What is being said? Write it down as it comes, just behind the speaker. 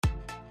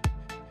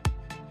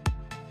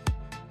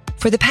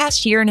For the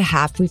past year and a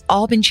half, we've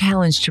all been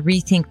challenged to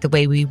rethink the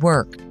way we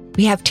work.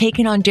 We have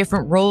taken on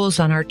different roles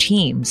on our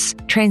teams,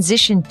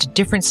 transitioned to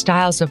different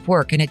styles of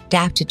work, and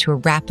adapted to a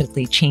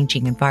rapidly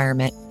changing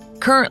environment.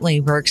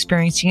 Currently, we're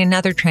experiencing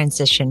another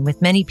transition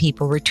with many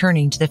people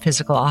returning to the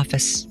physical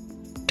office.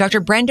 Dr.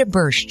 Brenda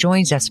Bursch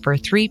joins us for a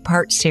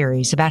 3-part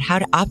series about how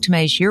to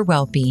optimize your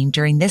well-being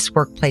during this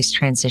workplace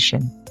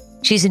transition.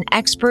 She's an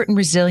expert in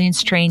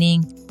resilience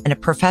training and a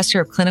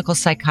professor of clinical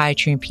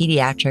psychiatry and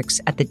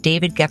pediatrics at the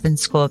David Geffen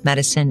School of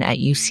Medicine at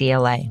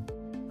UCLA.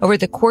 Over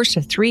the course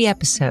of 3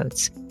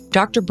 episodes,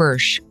 Dr.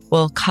 Bursch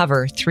will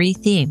cover 3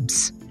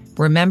 themes: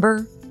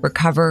 remember,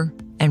 recover,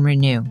 and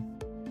renew.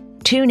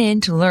 Tune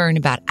in to learn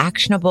about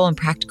actionable and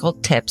practical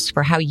tips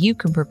for how you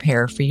can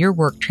prepare for your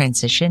work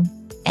transition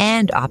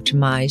and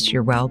optimize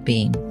your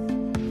well-being.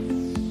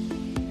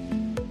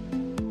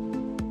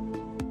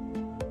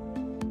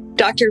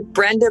 Dr.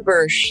 Brenda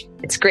Bursch,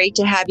 it's great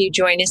to have you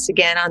join us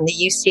again on the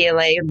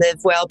UCLA Live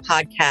Well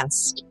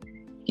podcast.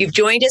 You've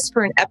joined us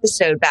for an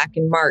episode back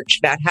in March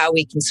about how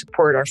we can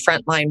support our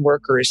frontline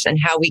workers and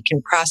how we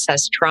can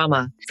process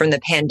trauma from the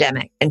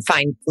pandemic and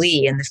find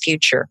glee in the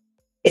future.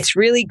 It's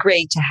really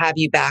great to have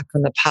you back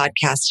on the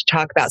podcast to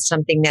talk about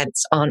something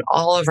that's on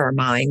all of our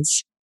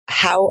minds.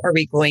 How are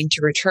we going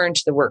to return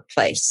to the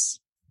workplace?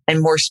 And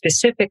more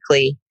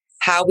specifically,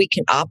 how we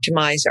can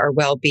optimize our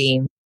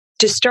well-being.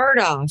 To start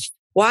off,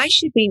 why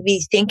should we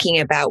be thinking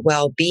about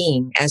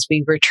well-being as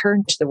we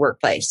return to the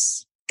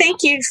workplace?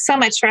 Thank you so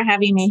much for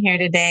having me here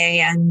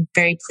today. I'm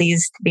very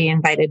pleased to be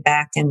invited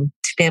back and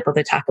to be able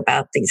to talk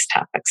about these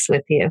topics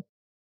with you.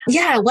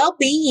 Yeah,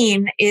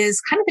 well-being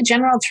is kind of a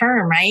general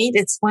term, right?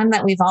 It's one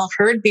that we've all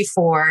heard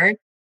before,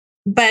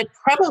 but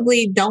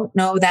probably don't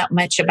know that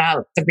much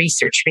about the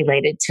research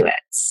related to it.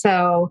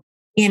 So,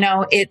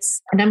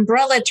 it's an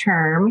umbrella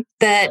term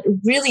that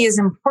really is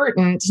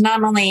important,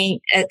 not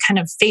only at kind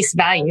of face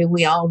value,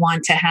 we all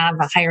want to have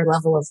a higher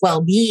level of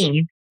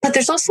well-being, but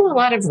there's also a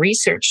lot of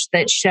research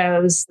that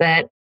shows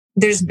that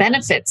there's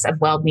benefits of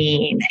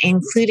well-being,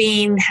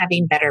 including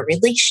having better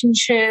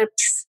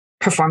relationships,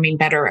 performing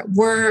better at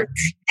work,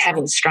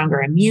 having a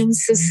stronger immune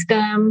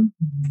system,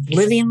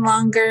 living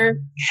longer,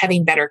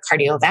 having better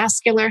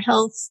cardiovascular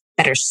health,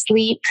 better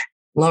sleep,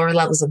 lower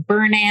levels of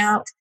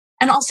burnout,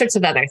 and all sorts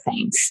of other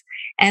things.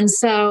 And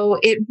so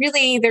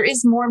there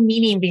is more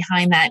meaning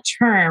behind that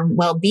term,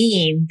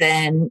 well-being,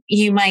 than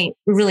you might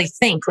really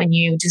think when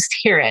you just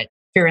hear it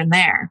here and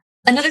there.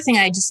 Another thing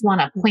I just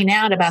want to point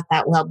out about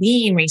that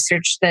well-being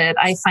research that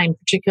I find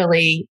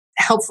particularly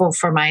helpful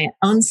for my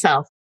own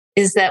self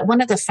is that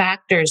one of the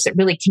factors that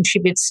really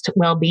contributes to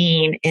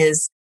well-being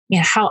is,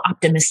 how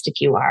optimistic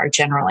you are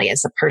generally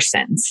as a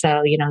person.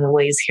 So, you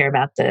always hear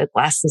about the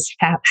glass is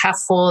half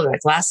full or the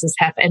glass is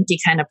half empty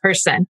kind of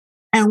person.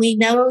 And we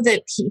know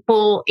that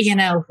people,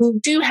 who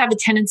do have a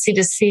tendency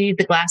to see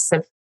the glass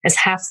as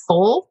half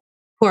full,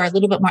 who are a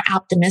little bit more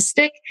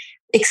optimistic,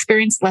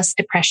 experience less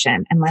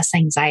depression and less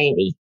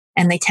anxiety.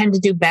 And they tend to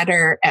do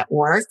better at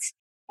work,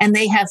 and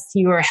they have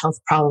fewer health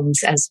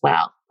problems as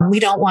well.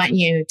 We don't want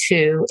you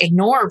to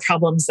ignore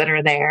problems that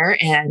are there.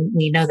 And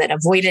we know that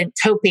avoidant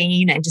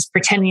coping and just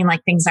pretending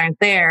like things aren't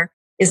there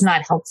is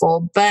not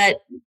helpful. But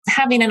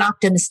having an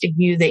optimistic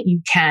view that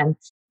you can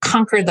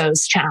conquer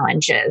those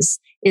challenges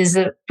is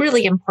a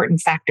really important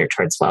factor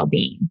towards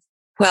well-being.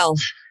 Well,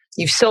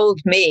 you've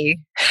sold me.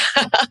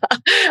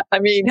 I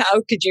mean,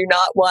 how could you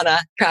not want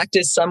to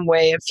practice some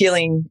way of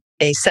feeling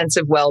a sense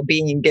of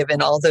well-being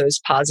given all those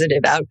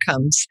positive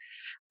outcomes?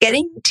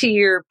 Getting to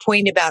your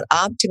point about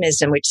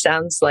optimism, which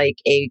sounds like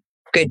a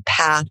good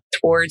path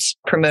towards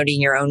promoting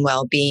your own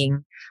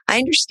well-being. I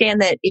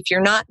understand that if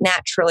you're not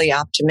naturally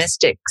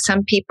optimistic,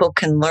 some people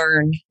can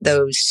learn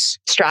those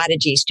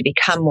strategies to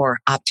become more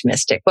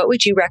optimistic. What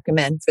would you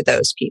recommend for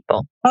those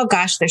people? Oh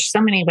gosh, there's so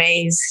many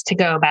ways to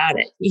go about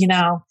it.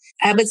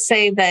 I would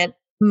say that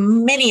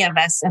many of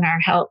us in our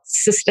health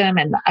system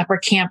and the upper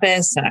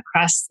campus and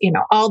across,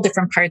 all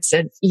different parts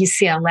of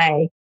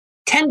UCLA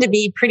tend to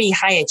be pretty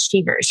high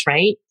achievers,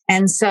 right?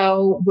 And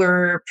so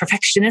we're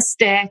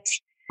perfectionistic.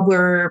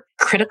 We're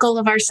critical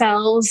of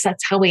ourselves.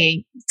 That's how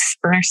we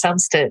spur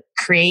ourselves to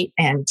create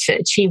and to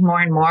achieve more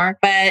and more.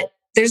 But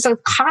there's a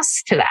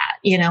cost to that.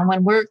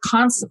 When we're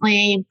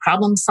constantly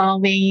problem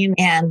solving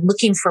and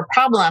looking for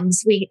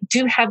problems, we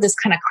do have this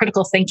kind of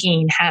critical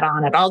thinking hat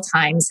on at all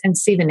times and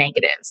see the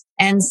negative.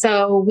 And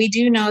so we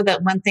do know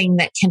that one thing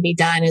that can be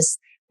done is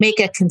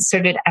make a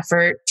concerted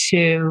effort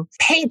to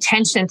pay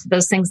attention to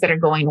those things that are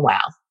going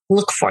well.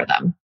 Look for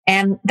them.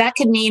 And that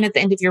could mean at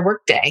the end of your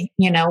workday,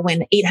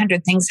 when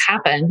 800 things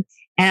happen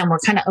and we're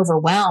kind of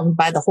overwhelmed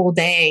by the whole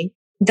day,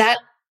 that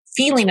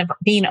feeling of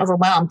being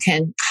overwhelmed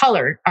can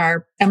color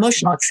our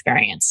emotional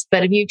experience.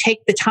 But if you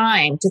take the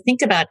time to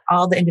think about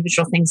all the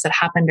individual things that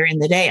happened during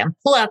the day and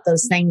pull out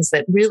those things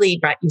that really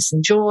brought you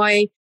some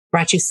joy,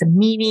 brought you some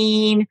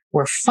meaning,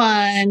 were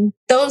fun,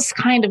 those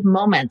kind of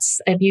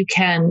moments, if you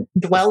can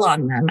dwell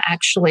on them,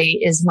 actually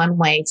is one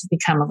way to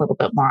become a little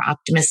bit more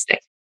optimistic.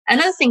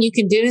 Another thing you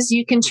can do is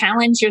you can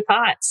challenge your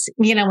thoughts.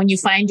 When you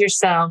find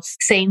yourself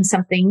saying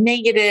something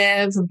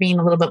negative or being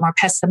a little bit more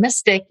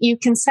pessimistic, you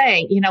can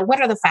say, what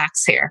are the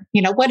facts here?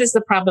 What is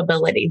the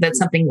probability that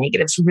something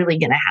negative is really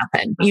going to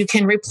happen? You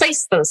can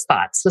replace those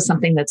thoughts with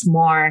something that's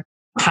more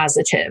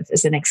positive,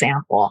 as an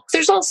example.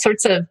 There's all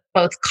sorts of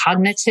both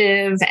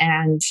cognitive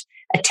and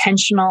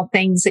attentional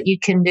things that you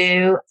can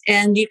do.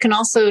 And you can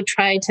also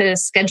try to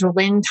schedule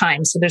in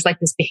time. So there's like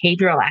this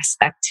behavioral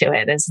aspect to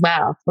it as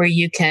well, where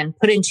you can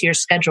put into your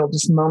schedule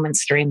just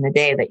moments during the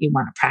day that you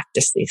want to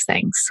practice these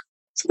things.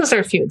 So those are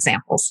a few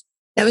examples.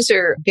 Those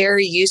are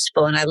very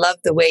useful. And I love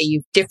the way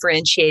you've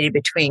differentiated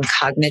between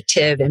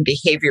cognitive and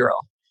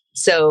behavioral.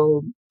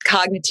 So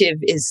cognitive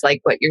is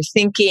like what you're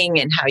thinking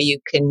and how you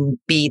can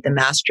be the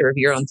master of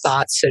your own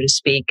thoughts, so to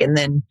speak. And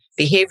then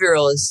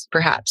behavioral is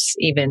perhaps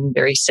even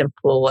very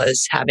simple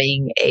as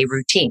having a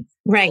routine.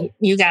 Right.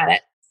 You got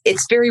it.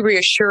 It's very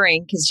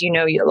reassuring because,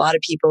 a lot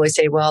of people always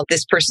say, well,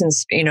 this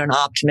person's, an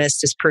optimist,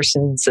 this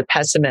person's a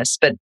pessimist,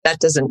 but that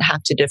doesn't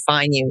have to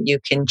define you. You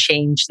can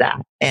change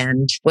that.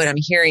 And what I'm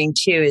hearing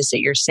too is that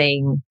you're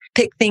saying,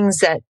 pick things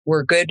that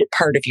were good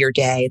part of your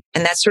day.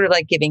 And that's sort of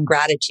like giving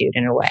gratitude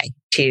in a way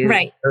to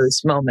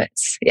those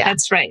moments. Yeah.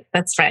 That's right.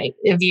 That's right.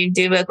 If you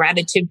do a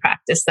gratitude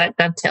practice, that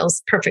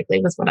dovetails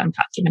perfectly with what I'm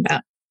talking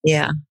about.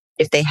 Yeah.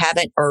 If they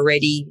haven't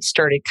already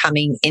started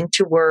coming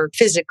into work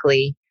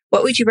physically,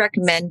 what would you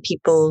recommend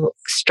people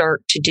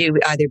start to do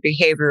either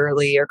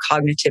behaviorally or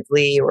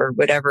cognitively or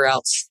whatever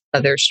else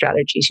other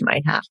strategies you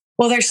might have?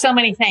 Well, there's so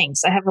many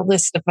things. I have a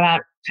list of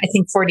about,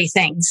 40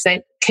 things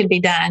that could be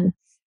done.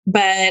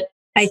 But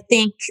I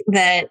think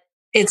that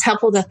it's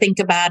helpful to think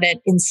about it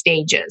in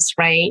stages,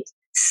 right?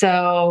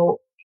 So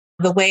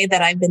the way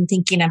that I've been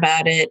thinking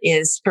about it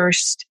is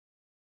first,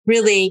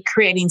 really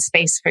creating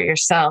space for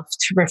yourself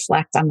to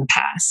reflect on the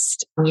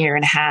past year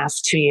and a half,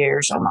 2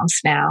 years almost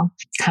now,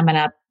 coming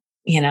up.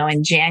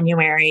 In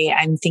January,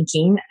 I'm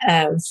thinking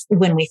of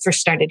when we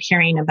first started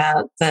hearing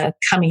about the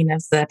coming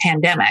of the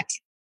pandemic.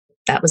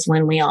 That was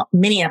when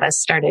many of us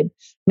started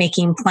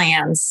making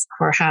plans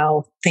for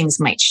how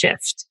things might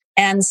shift.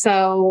 And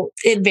so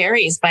it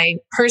varies by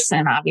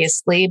person,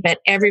 obviously, but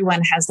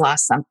everyone has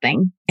lost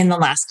something in the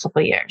last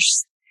couple of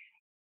years.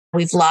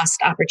 We've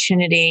lost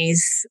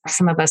opportunities.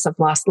 Some of us have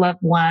lost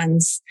loved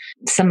ones.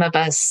 Some of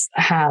us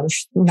have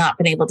not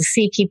been able to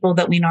see people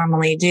that we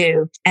normally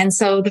do. And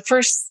so the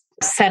first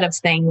set of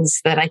things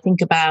that I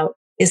think about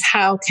is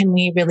how can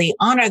we really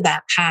honor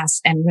that past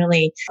and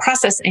really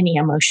process any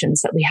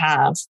emotions that we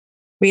have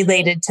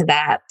related to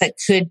that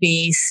could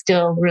be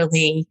still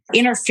really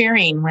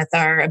interfering with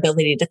our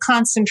ability to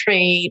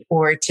concentrate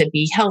or to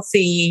be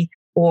healthy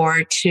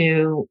or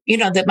to,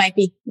 that might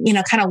be,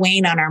 kind of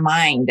weighing on our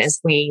mind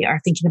as we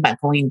are thinking about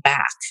going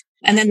back.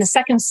 And then the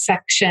second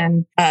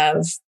section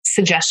of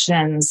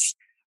suggestions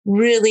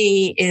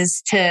really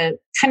is to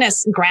kind of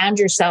ground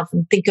yourself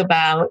and think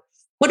about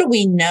what do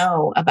we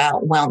know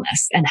about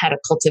wellness and how to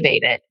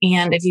cultivate it?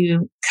 And if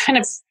you kind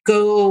of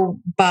go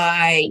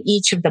by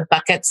each of the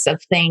buckets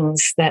of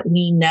things that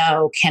we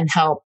know can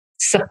help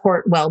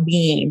support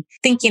well-being,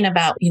 thinking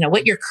about,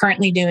 what you're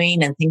currently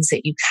doing and things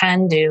that you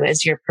can do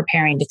as you're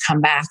preparing to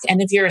come back.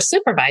 And if you're a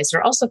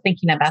supervisor, also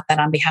thinking about that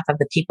on behalf of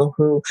the people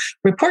who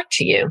report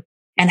to you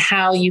and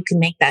how you can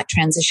make that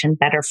transition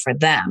better for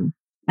them.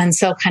 And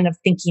so kind of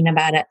thinking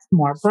about it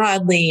more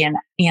broadly and,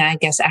 I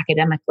guess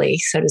academically,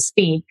 so to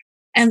speak.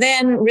 And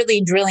then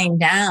really drilling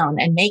down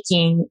and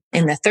making,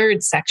 in the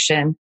third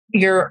section,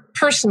 your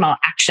personal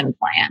action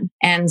plan.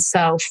 And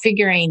so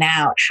figuring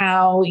out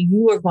how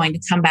you are going to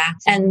come back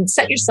and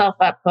set yourself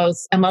up both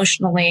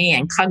emotionally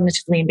and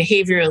cognitively and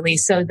behaviorally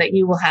so that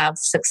you will have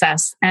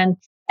success. And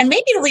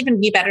maybe it'll even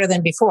be better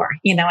than before.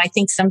 I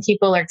think some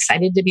people are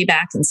excited to be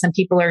back and some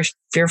people are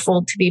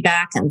fearful to be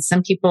back and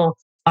some people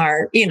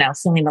are,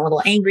 feeling a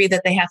little angry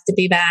that they have to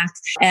be back.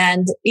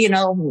 And,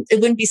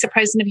 it wouldn't be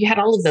surprising if you had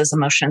all of those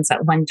emotions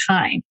at one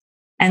time.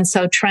 And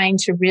so trying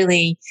to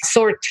really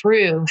sort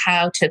through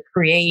how to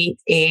create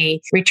a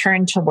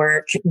return to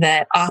work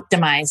that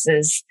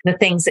optimizes the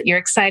things that you're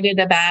excited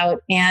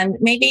about and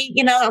maybe,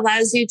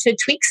 allows you to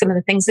tweak some of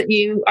the things that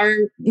you are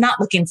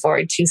not looking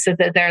forward to so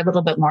that they're a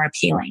little bit more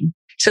appealing.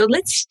 So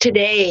let's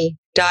today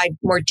dive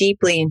more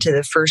deeply into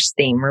the first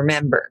theme,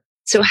 remember.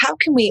 So how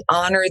can we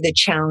honor the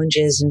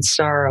challenges and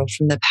sorrow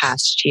from the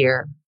past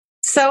year?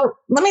 So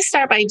let me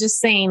start by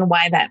just saying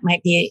why that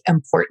might be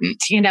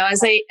important.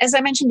 As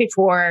I mentioned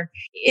before,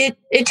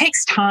 it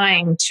takes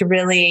time to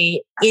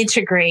really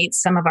integrate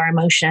some of our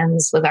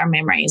emotions with our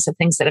memories of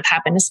things that have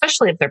happened,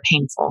 especially if they're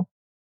painful.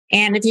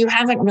 And if you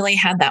haven't really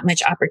had that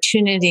much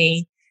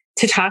opportunity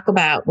to talk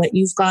about what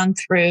you've gone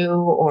through,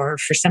 or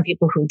for some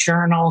people who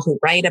journal, who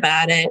write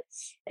about it,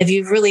 if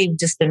you've really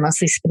just been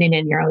mostly spinning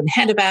in your own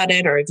head about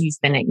it, or if you've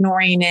been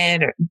ignoring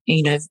it, or,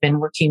 have been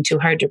working too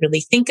hard to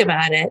really think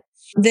about it,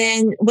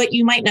 then what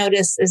you might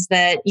notice is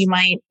that you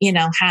might,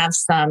 have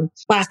some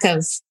lack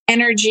of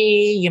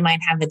energy. You might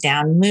have a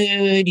down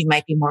mood. You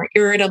might be more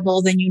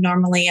irritable than you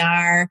normally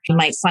are. You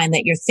might find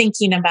that you're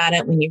thinking about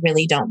it when you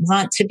really don't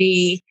want to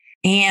be.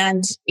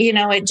 And,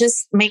 it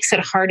just makes it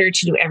harder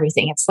to do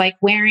everything. It's like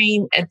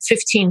wearing a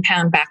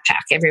 15-pound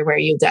backpack everywhere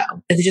you go.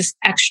 It's just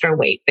extra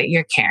weight that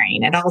you're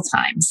carrying at all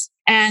times.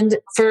 And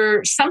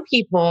for some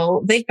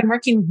people, they've been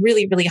working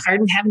really, really hard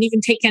and haven't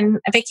even taken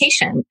a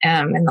vacation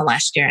in the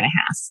last year and a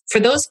half. For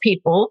those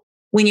people,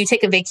 when you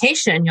take a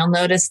vacation, you'll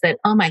notice that,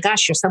 oh my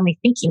gosh, you're suddenly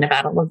thinking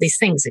about all of these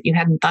things that you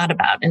hadn't thought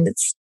about. And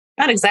it's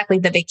not exactly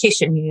the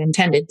vacation you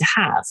intended to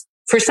have.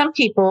 For some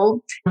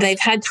people, they've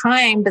had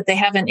time, but they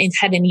haven't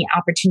had any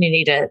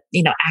opportunity to,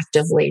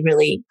 actively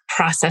really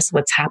process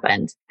what's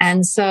happened.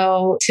 And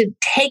so to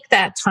take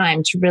that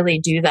time to really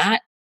do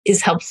that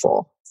is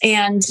helpful.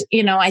 And,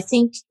 I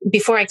think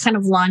before I kind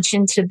of launch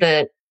into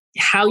the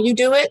how you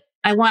do it,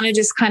 I want to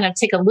just kind of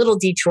take a little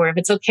detour, if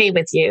it's okay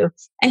with you,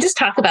 and just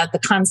talk about the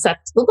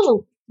concept a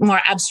little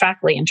more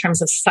abstractly in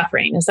terms of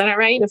suffering. Is that all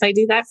right if I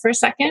do that for a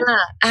second? Yeah,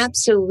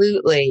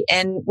 absolutely.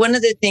 And one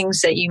of the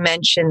things that you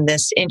mentioned,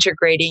 this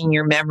integrating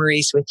your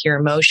memories with your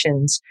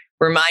emotions,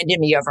 reminded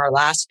me of our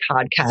last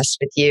podcast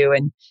with you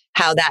and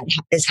how that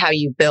is how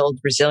you build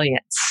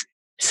resilience.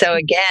 So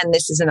again,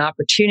 this is an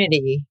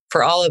opportunity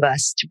for all of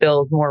us to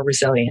build more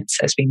resilience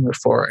as we move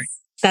forward.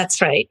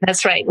 That's right.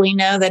 That's right. We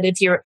know that if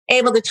you're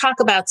able to talk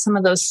about some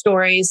of those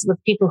stories with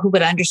people who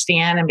would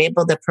understand and be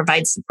able to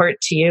provide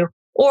support to you,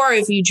 or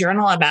if you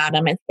journal about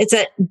them, it's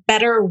a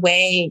better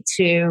way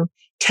to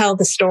tell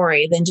the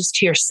story than just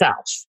to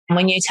yourself. And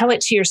when you tell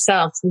it to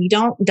yourself, we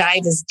don't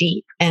dive as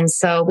deep. And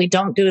so we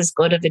don't do as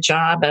good of a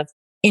job of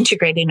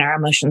integrating our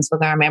emotions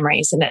with our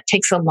memories. And it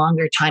takes a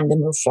longer time to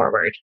move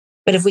forward.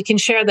 But if we can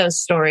share those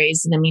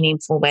stories in a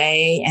meaningful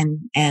way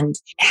and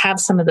have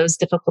some of those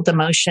difficult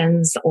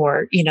emotions,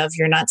 or, if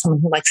you're not someone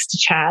who likes to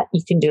chat,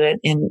 you can do it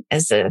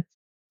as a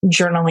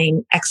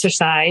journaling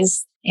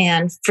exercise.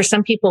 And for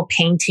some people,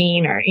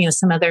 painting or,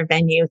 some other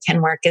venue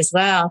can work as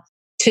well,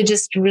 to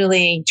just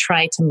really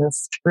try to move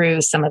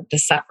through some of the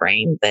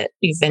suffering that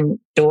you've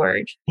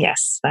endured.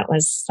 Yes, that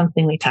was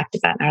something we talked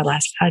about in our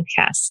last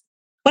podcast.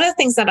 One of the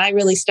things that I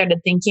really started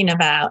thinking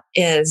about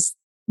is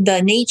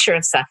the nature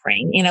of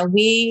suffering.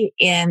 We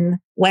in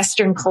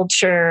Western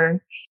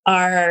culture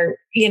are,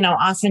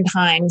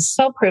 oftentimes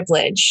so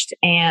privileged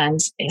and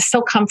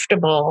so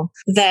comfortable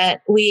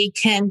that we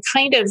can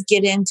kind of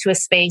get into a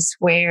space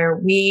where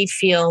we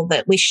feel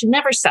that we should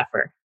never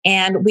suffer.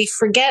 And we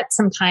forget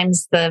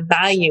sometimes the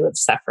value of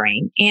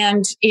suffering.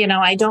 And,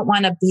 I don't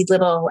want to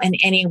belittle in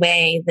any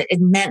way the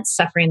immense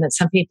suffering that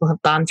some people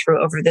have gone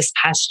through over this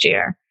past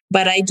year.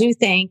 But I do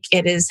think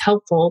it is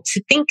helpful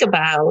to think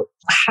about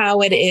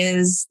how it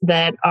is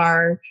that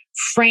our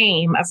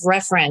frame of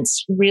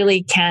reference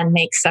really can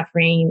make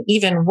suffering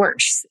even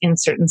worse in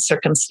certain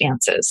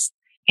circumstances.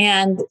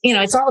 And,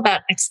 it's all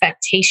about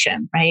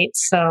expectation, right?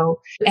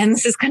 So, and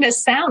this is going to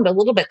sound a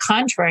little bit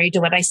contrary to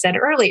what I said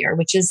earlier,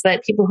 which is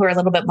that people who are a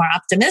little bit more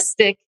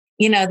optimistic,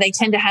 they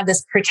tend to have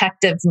this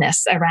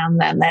protectiveness around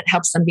them that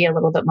helps them be a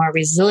little bit more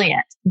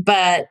resilient.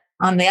 But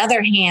on the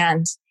other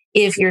hand,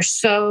 if you're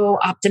so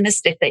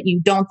optimistic that you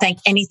don't think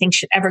anything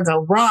should ever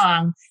go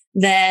wrong,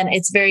 then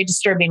it's very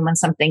disturbing when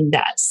something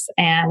does.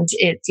 And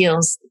it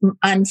feels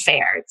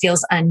unfair. It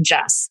feels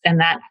unjust. And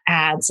that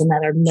adds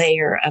another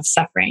layer of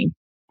suffering.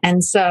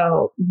 And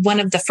so one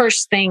of the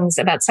first things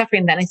about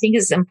suffering that I think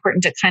is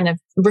important to kind of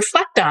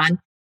reflect on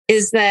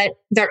is that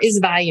there is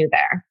value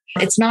there.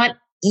 It's not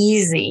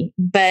easy,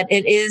 but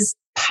it is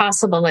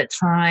possible at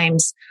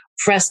times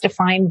for us to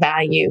find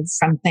value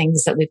from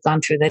things that we've gone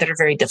through that are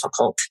very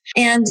difficult.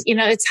 And,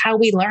 it's how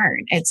we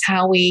learn. It's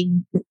how we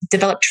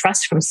develop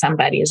trust from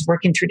somebody, is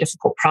working through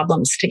difficult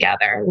problems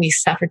together. We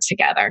suffer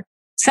together.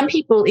 Some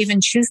people even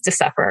choose to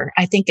suffer.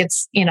 I think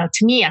it's,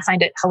 to me, I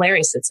find it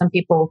hilarious that some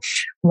people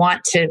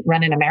want to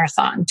run in a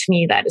marathon. To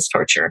me, that is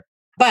torture.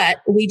 But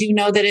we do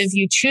know that if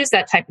you choose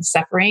that type of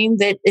suffering,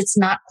 that it's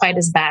not quite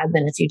as bad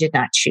than if you did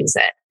not choose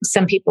it.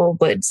 Some people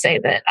would say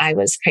that I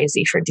was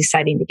crazy for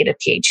deciding to get a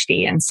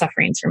PhD and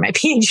suffering through my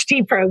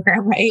PhD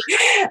program, right?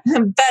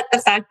 But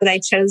the fact that I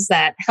chose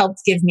that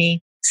helped give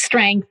me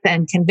strength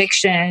and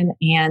conviction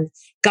and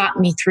got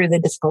me through the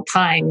difficult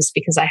times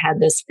because I had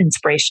this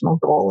inspirational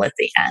goal at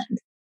the end.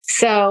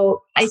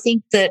 So I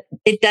think that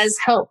it does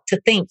help to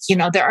think,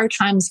 there are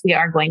times we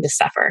are going to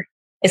suffer.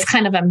 It's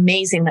kind of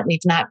amazing that we've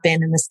not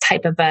been in this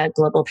type of a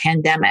global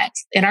pandemic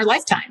in our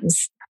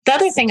lifetimes. The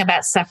other thing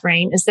about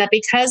suffering is that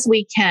because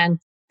we can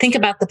think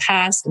about the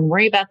past and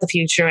worry about the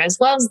future as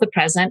well as the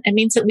present, it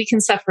means that we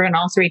can suffer in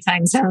all three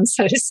time zones,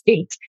 so to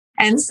speak.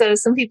 And so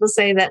some people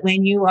say that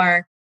when you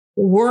are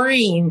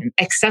worrying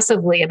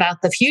excessively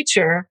about the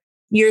future,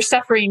 you're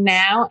suffering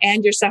now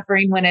and you're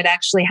suffering when it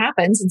actually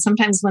happens. And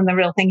sometimes when the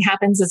real thing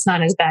happens, it's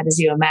not as bad as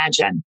you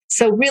imagine.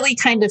 So really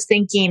kind of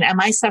thinking,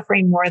 am I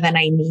suffering more than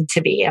I need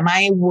to be? Am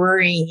I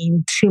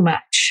worrying too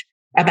much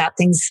about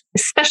things,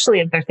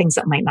 especially if they're things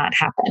that might not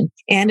happen?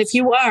 And if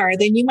you are,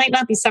 then you might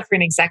not be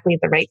suffering exactly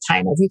at the right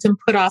time. If you can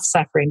put off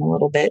suffering a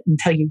little bit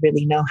until you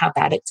really know how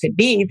bad it could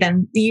be,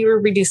 then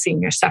you're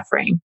reducing your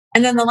suffering.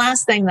 And then the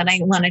last thing that I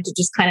wanted to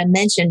just kind of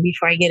mention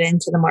before I get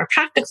into the more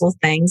practical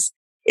things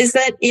is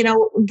that,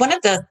 one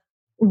of the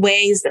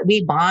ways that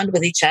we bond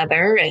with each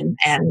other and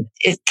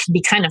it can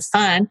be kind of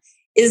fun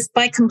is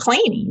by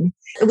complaining.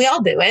 We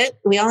all do it.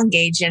 We all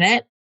engage in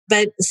it.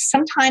 But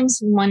sometimes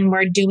when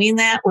we're doing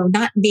that, we're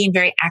not being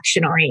very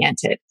action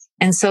oriented.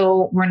 And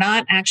so we're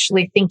not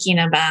actually thinking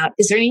about,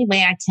 is there any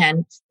way I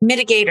can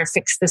mitigate or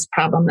fix this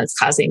problem that's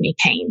causing me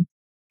pain?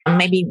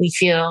 Maybe we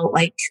feel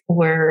like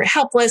we're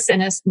helpless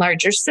in a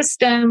larger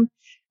system.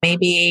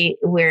 Maybe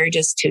we're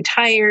just too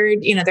tired.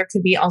 There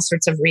could be all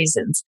sorts of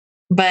reasons.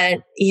 But,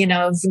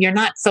 if you're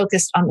not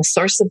focused on the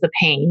source of the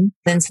pain,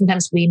 then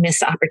sometimes we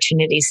miss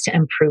opportunities to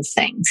improve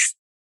things.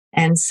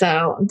 And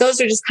so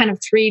those are just kind of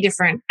three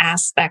different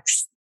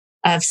aspects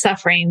of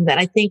suffering that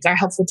I think are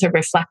helpful to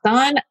reflect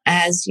on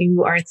as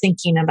you are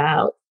thinking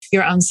about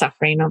your own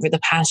suffering over the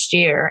past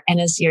year. And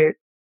as you're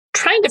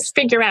trying to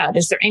figure out,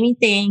 is there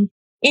anything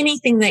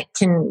that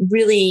can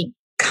really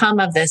come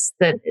of this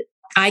that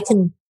I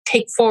can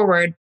take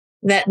forward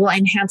that will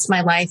enhance my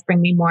life,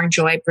 bring me more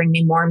joy, bring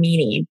me more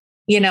meaning?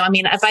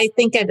 If I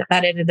think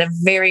about it at a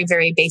very,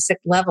 very basic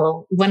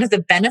level, one of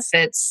the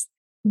benefits,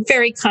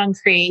 very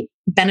concrete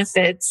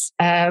benefits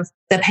of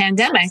the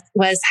pandemic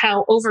was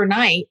how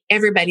overnight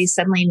everybody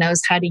suddenly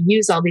knows how to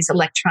use all these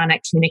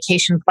electronic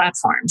communication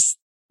platforms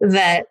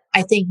that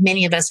I think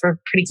many of us were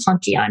pretty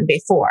clunky on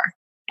before.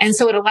 And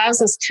so it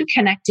allows us to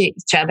connect to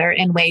each other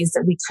in ways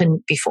that we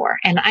couldn't before.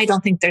 And I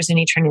don't think there's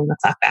any turning the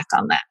clock back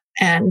on that.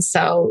 And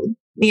so,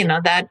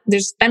 that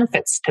there's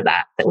benefits to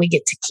that we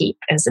get to keep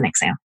as an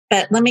example.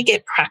 But let me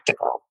get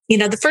practical.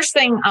 The first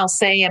thing I'll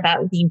say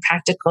about being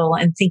practical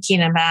and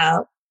thinking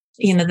about,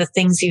 the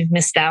things you've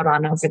missed out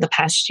on over the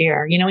past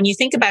year. When you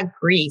think about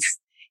grief,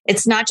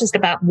 it's not just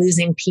about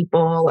losing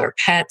people or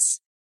pets.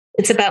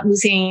 It's about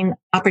losing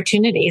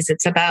opportunities.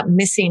 It's about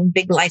missing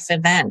big life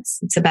events.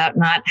 It's about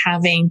not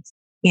having,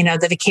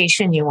 the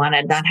vacation you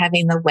wanted, not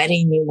having the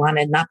wedding you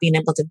wanted, not being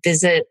able to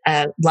visit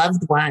a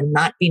loved one,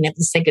 not being able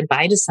to say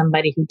goodbye to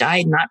somebody who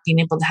died, not being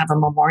able to have a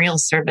memorial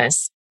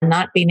service,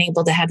 not being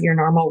able to have your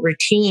normal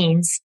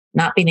routines,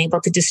 not being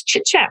able to just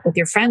chit chat with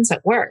your friends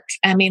at work.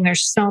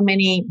 There's so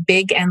many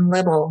big and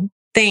little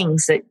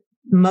things that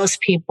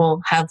most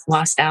people have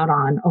lost out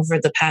on over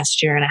the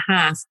past year and a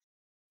half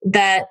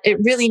that it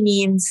really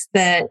means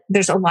that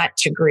there's a lot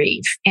to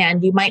grieve.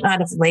 And you might not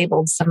have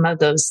labeled some of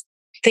those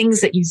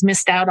things that you've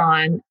missed out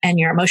on and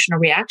your emotional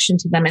reaction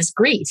to them as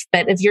grief.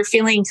 But if you're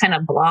feeling kind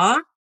of blah,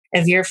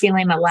 if you're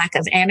feeling a lack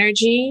of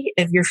energy,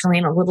 if you're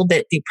feeling a little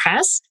bit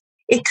depressed,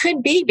 it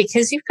could be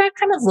because you've got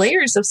kind of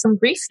layers of some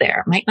grief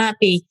there. It might not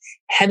be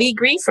heavy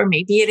grief, or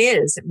maybe it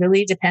is. It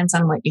really depends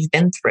on what you've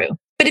been through.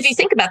 But if you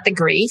think about the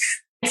grief,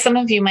 some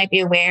of you might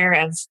be aware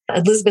of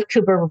Elizabeth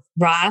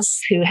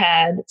Kubler-Ross, who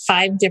had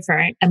 5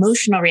 different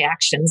emotional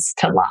reactions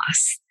to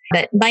loss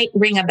that might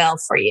ring a bell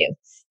for you.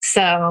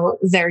 So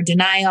they're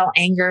denial,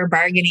 anger,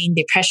 bargaining,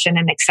 depression,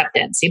 and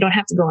acceptance. You don't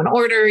have to go in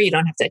order. You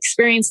don't have to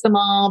experience them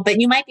all,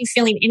 but you might be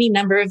feeling any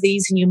number of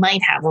these, and you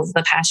might have over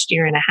the past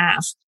year and a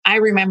half. I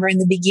remember in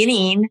the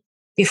beginning,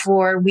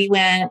 before we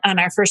went on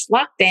our first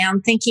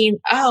lockdown, thinking,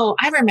 oh,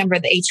 I remember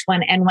the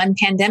H1N1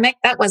 pandemic.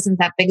 That wasn't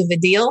that big of a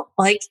deal.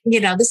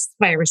 This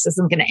virus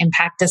isn't going to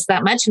impact us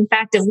that much. In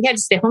fact, if we had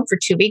to stay home for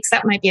 2 weeks,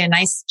 that might be a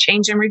nice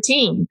change in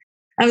routine.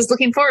 I was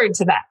looking forward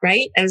to that,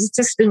 right?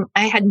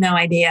 I had no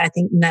idea. I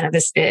think none of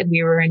us did.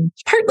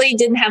 Partly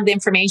didn't have the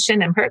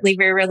information, and partly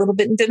we were a little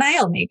bit in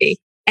denial maybe.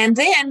 And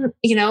then,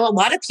 a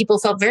lot of people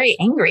felt very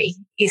angry.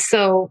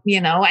 So,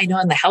 I know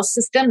in the health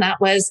system, that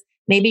was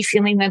maybe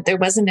feeling that there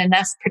wasn't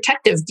enough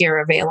protective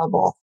gear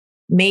available.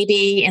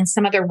 Maybe in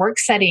some other work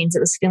settings,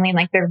 it was feeling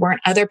like there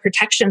weren't other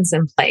protections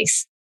in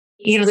place.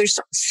 There's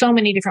so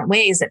many different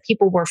ways that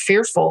people were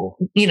fearful.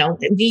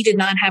 We did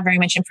not have very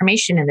much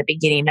information in the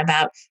beginning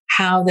about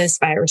how this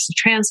virus was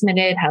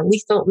transmitted, how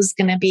lethal it was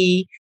going to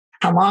be,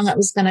 how long it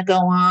was going to go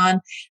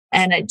on.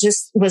 And it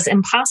just was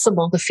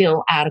impossible to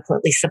feel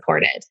adequately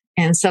supported.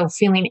 And so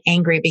feeling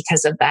angry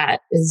because of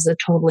that is a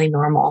totally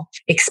normal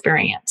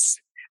experience.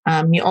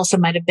 You also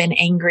might have been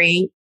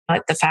angry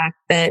at the fact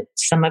that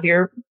some of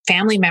your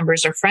family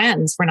members or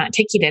friends were not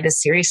taking it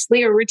as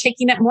seriously, or were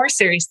taking it more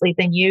seriously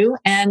than you.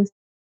 And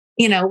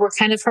we're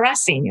kind of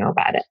harassing you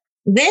about it.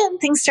 Then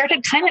things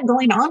started kind of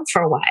going on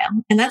for a while.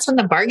 And that's when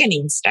the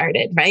bargaining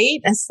started, right?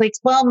 It's like,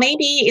 well,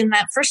 maybe in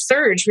that first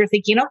surge, we're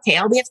thinking, okay,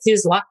 all we have to do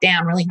is lock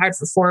down really hard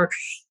for 4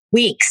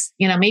 weeks,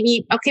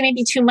 maybe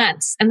 2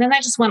 months. And then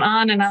that just went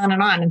on and on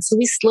and on. And so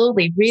we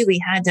slowly really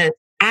had to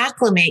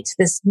acclimate to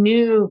this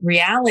new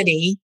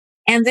reality.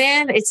 And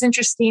then it's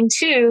interesting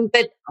too,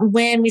 that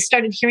when we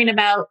started hearing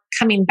about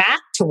coming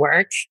back to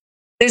work,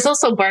 there's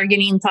also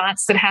bargaining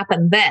thoughts that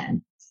happen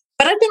then.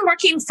 But I've been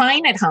working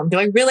fine at home. Do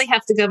I really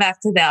have to go back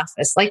to the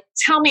office?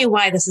 Tell me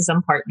why this is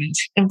important.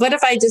 And what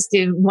if I just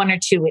do 1 or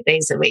 2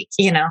 days a week,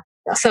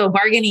 So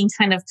bargaining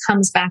kind of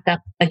comes back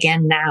up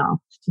again now.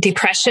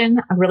 Depression,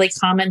 a really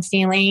common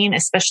feeling,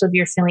 especially if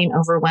you're feeling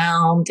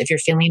overwhelmed, if you're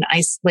feeling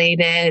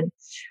isolated.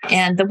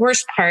 And the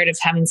worst part of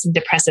having some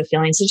depressive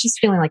feelings is just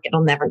feeling like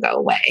it'll never go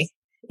away,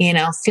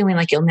 feeling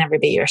like you'll never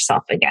be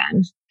yourself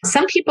again.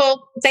 Some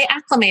people, they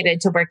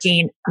acclimated to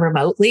working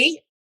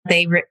remotely.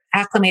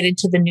 acclimated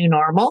to the new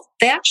normal,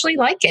 they actually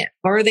like it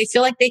or they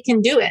feel like they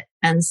can do it.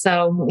 And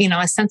so,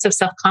 a sense of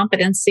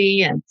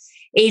self-competency and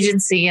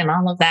agency and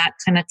all of that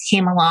kind of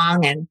came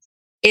along, and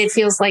it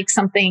feels like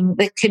something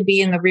that could be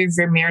in the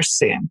rearview mirror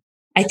soon.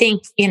 I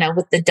think,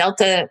 with the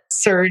Delta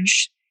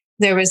surge,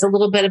 there was a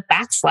little bit of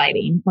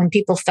backsliding when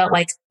people felt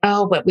like,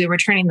 oh, but we were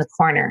turning the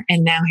corner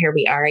and now here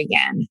we are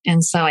again.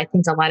 And so I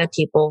think a lot of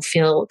people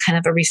feel kind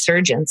of a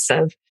resurgence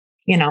of,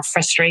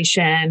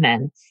 frustration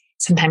and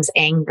sometimes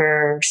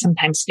anger,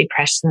 sometimes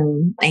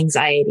depression,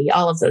 anxiety,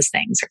 all of those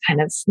things are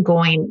kind of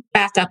going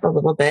back up a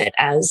little bit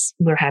as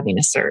we're having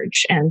a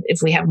surge. And if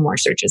we have more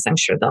surges, I'm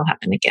sure they'll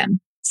happen again.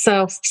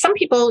 So some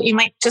people, you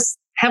might just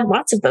have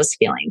lots of those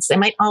feelings. They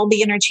might all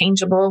be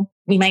interchangeable.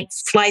 You might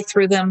fly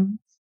through them.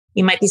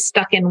 You might be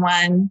stuck in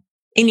one.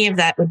 Any of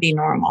that would be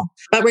normal.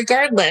 But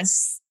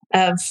regardless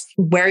of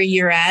where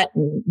you're at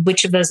and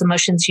which of those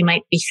emotions you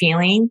might be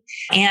feeling,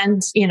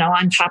 and,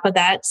 on top of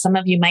that, some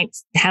of you might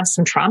have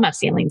some trauma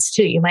feelings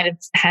too. You might have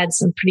had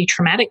some pretty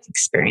traumatic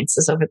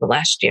experiences over the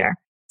last year.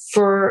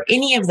 For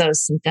any of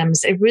those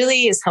symptoms, it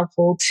really is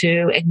helpful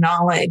to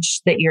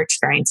acknowledge that you're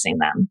experiencing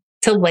them,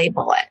 to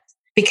label it.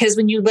 Because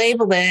when you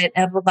label it,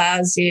 it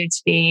allows you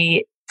to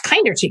be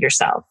kinder to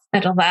yourself.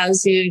 It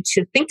allows you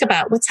to think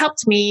about what's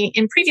helped me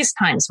in previous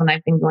times when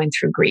I've been going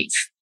through grief.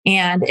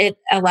 And it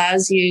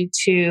allows you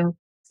to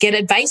get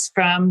advice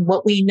from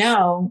what we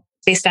know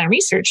based on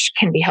research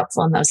can be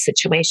helpful in those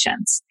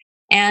situations.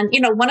 And,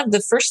 one of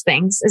the first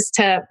things is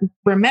to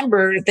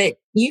remember that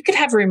you could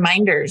have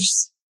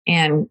reminders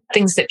and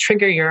things that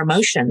trigger your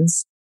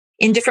emotions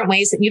in different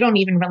ways that you don't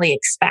even really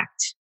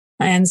expect.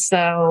 And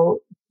so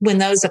when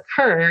those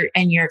occur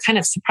and you're kind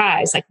of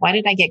surprised, like, why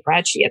did I get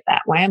grouchy at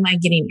that? Why am I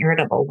getting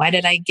irritable? Why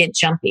did I get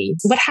jumpy?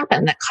 What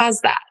happened that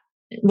caused that?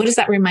 What is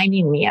that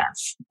reminding me of?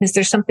 Is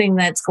there something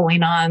that's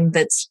going on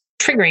that's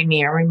triggering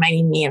me or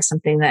reminding me of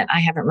something that I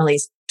haven't really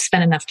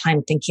spent enough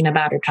time thinking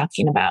about or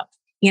talking about?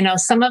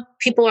 Some of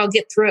people will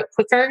get through it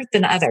quicker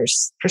than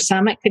others. For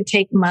some, it could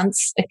take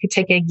months. It could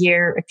take a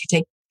year. It could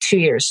take 2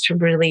 years to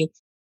really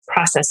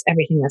process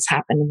everything that's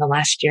happened in the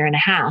last year and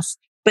a half.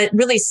 But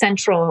really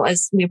central,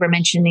 as we were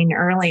mentioning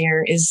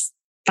earlier, is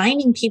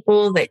finding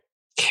people that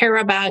care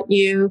about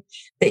you,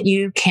 that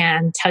you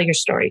can tell your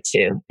story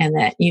to, and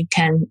that you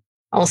can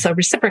also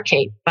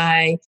reciprocate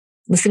by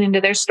listening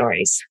to their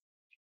stories.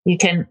 You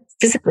can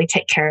physically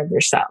take care of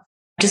yourself.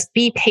 Just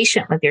be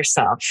patient with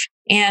yourself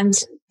and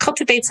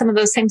cultivate some of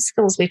those same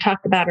skills we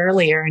talked about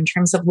earlier in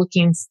terms of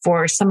looking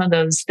for some of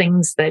those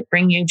things that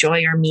bring you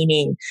joy or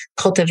meaning,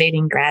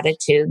 cultivating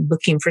gratitude,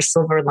 looking for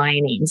silver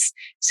linings.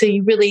 So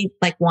you really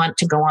want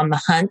to go on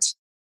the hunt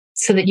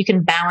so that you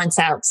can balance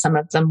out some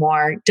of the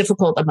more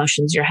difficult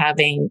emotions you're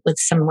having with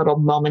some little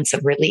moments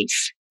of relief.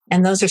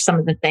 And those are some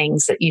of the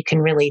things that you can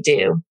really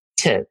do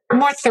to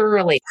more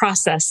thoroughly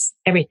process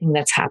everything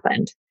that's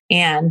happened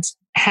and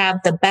have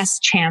the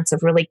best chance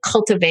of really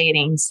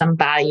cultivating some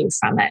value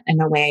from it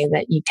in a way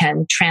that you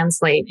can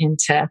translate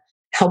into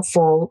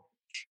helpful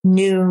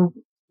new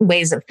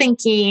ways of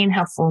thinking,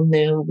 helpful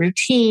new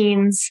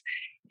routines,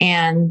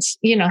 and,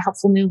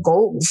 helpful new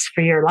goals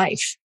for your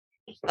life.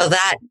 Well,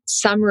 that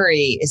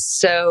summary is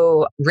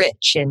so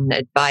rich in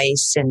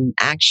advice and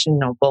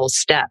actionable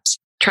steps.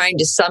 Trying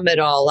to sum it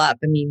all up.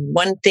 I mean,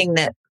 one thing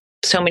that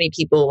so many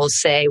people will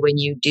say when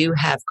you do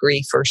have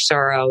grief or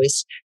sorrow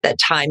is that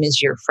time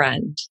is your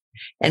friend.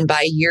 And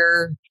by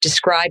your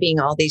describing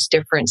all these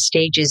different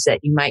stages that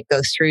you might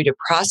go through to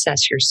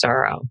process your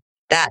sorrow,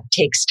 that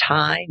takes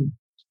time.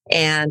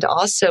 And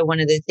also one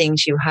of the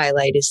things you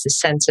highlight is the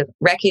sense of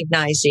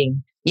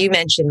recognizing. You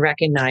mentioned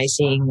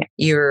recognizing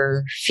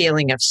your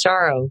feeling of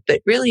sorrow,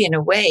 but really in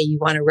a way, you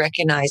want to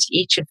recognize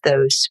each of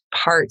those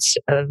parts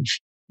of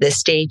the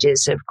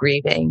stages of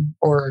grieving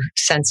or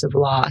sense of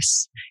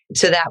loss.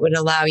 So that would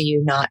allow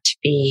you not to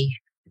be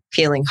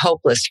feeling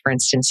hopeless, for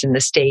instance, in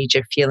the stage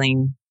of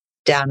feeling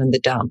down in the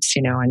dumps,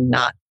 and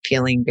not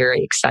feeling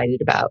very excited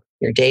about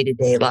your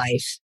day-to-day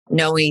life,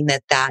 knowing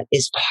that that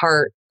is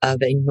part of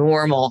a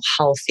normal,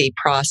 healthy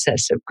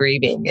process of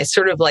grieving. It's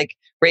sort of like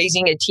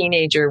raising a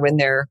teenager when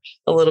they're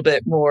a little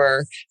bit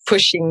more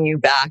pushing you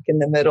back in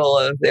the middle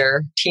of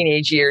their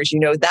teenage years.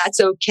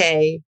 That's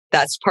okay.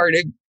 That's part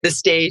of the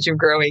stage of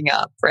growing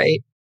up,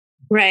 right?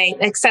 Right.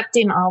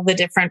 Accepting all the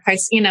different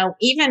parts,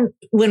 even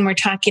when we're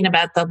talking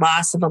about the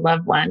loss of a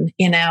loved one,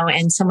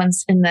 and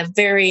someone's in the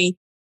very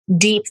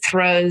deep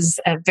throes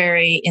of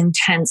very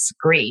intense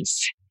grief.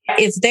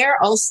 If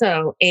they're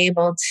also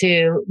able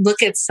to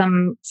look at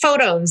some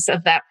photos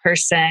of that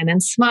person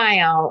and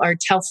smile or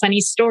tell funny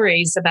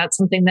stories about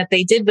something that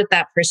they did with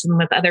that person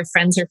with other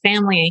friends or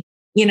family,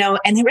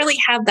 and really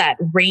have that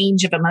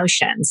range of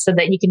emotions so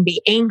that you can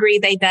be angry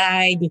they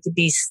died. You could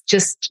be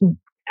just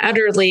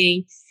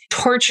utterly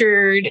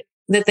tortured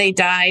that they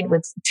died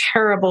with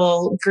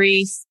terrible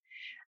grief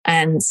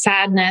and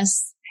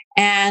sadness.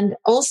 and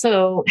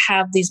also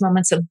have these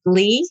moments of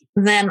glee,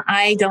 then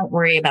I don't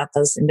worry about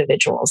those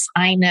individuals.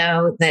 I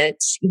know that,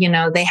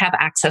 they have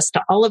access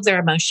to all of their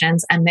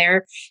emotions, and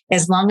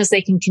as long as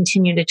they can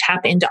continue to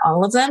tap into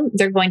all of them,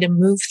 they're going to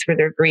move through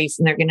their grief,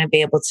 and they're going to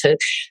be able to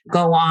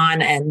go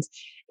on and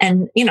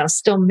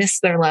still miss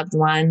their loved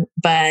one,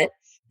 but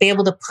be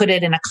able to put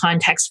it in a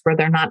context where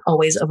they're not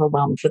always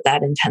overwhelmed with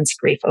that intense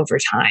grief over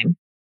time.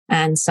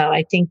 And so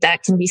I think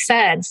that can be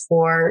said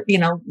for,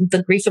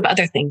 the grief of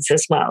other things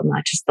as well,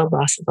 not just the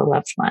loss of a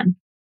loved one.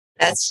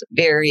 That's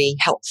very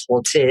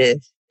helpful to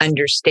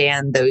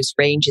understand those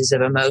ranges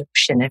of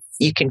emotion. If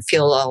you can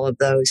feel all of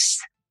those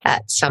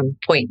at some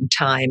point in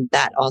time,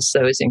 that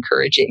also is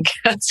encouraging.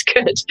 That's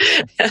good.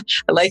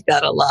 I like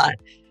that a lot.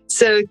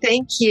 So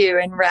thank you.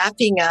 And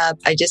wrapping up,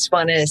 I just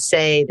want to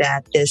say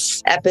that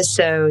this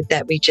episode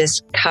that we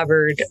just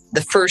covered,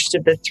 the first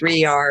of the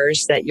 3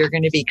 R's that you're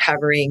going to be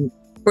covering,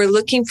 we're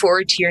looking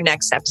forward to your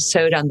next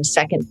episode on the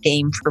second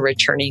theme for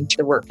returning to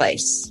the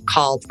workplace,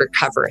 called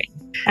Recovering.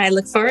 I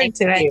look forward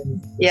to it.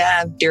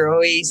 Yeah, you're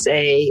always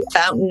a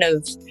fountain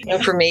of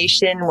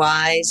information,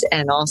 wise,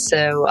 and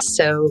also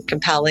so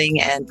compelling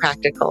and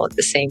practical at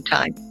the same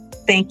time.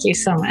 Thank you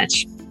so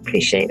much.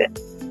 Appreciate it.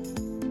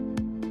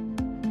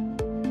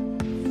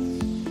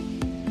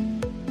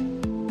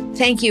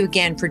 Thank you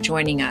again for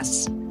joining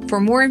us. For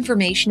more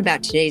information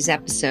about today's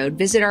episode,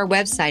 visit our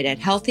website at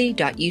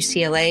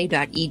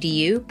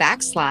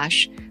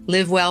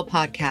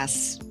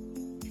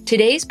healthy.ucla.edu/livewellpodcasts.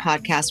 Today's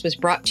podcast was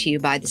brought to you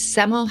by the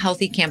Semel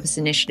Healthy Campus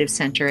Initiative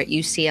Center at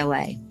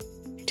UCLA.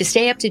 To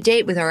stay up to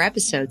date with our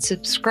episodes,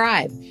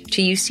 subscribe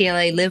to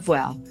UCLA Live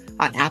Well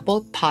on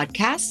Apple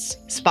Podcasts,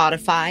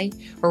 Spotify,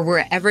 or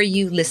wherever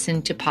you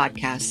listen to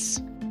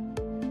podcasts.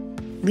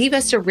 Leave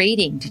us a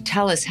rating to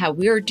tell us how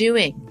we're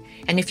doing.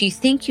 And if you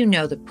think you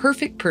know the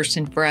perfect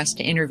person for us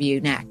to interview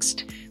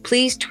next,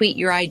 please tweet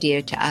your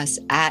idea to us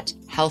at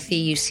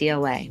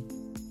HealthyUCLA.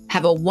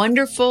 Have a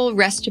wonderful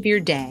rest of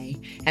your day,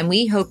 and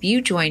we hope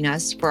you join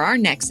us for our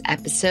next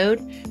episode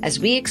as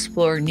we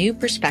explore new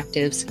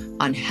perspectives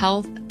on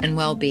health and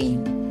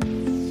well-being.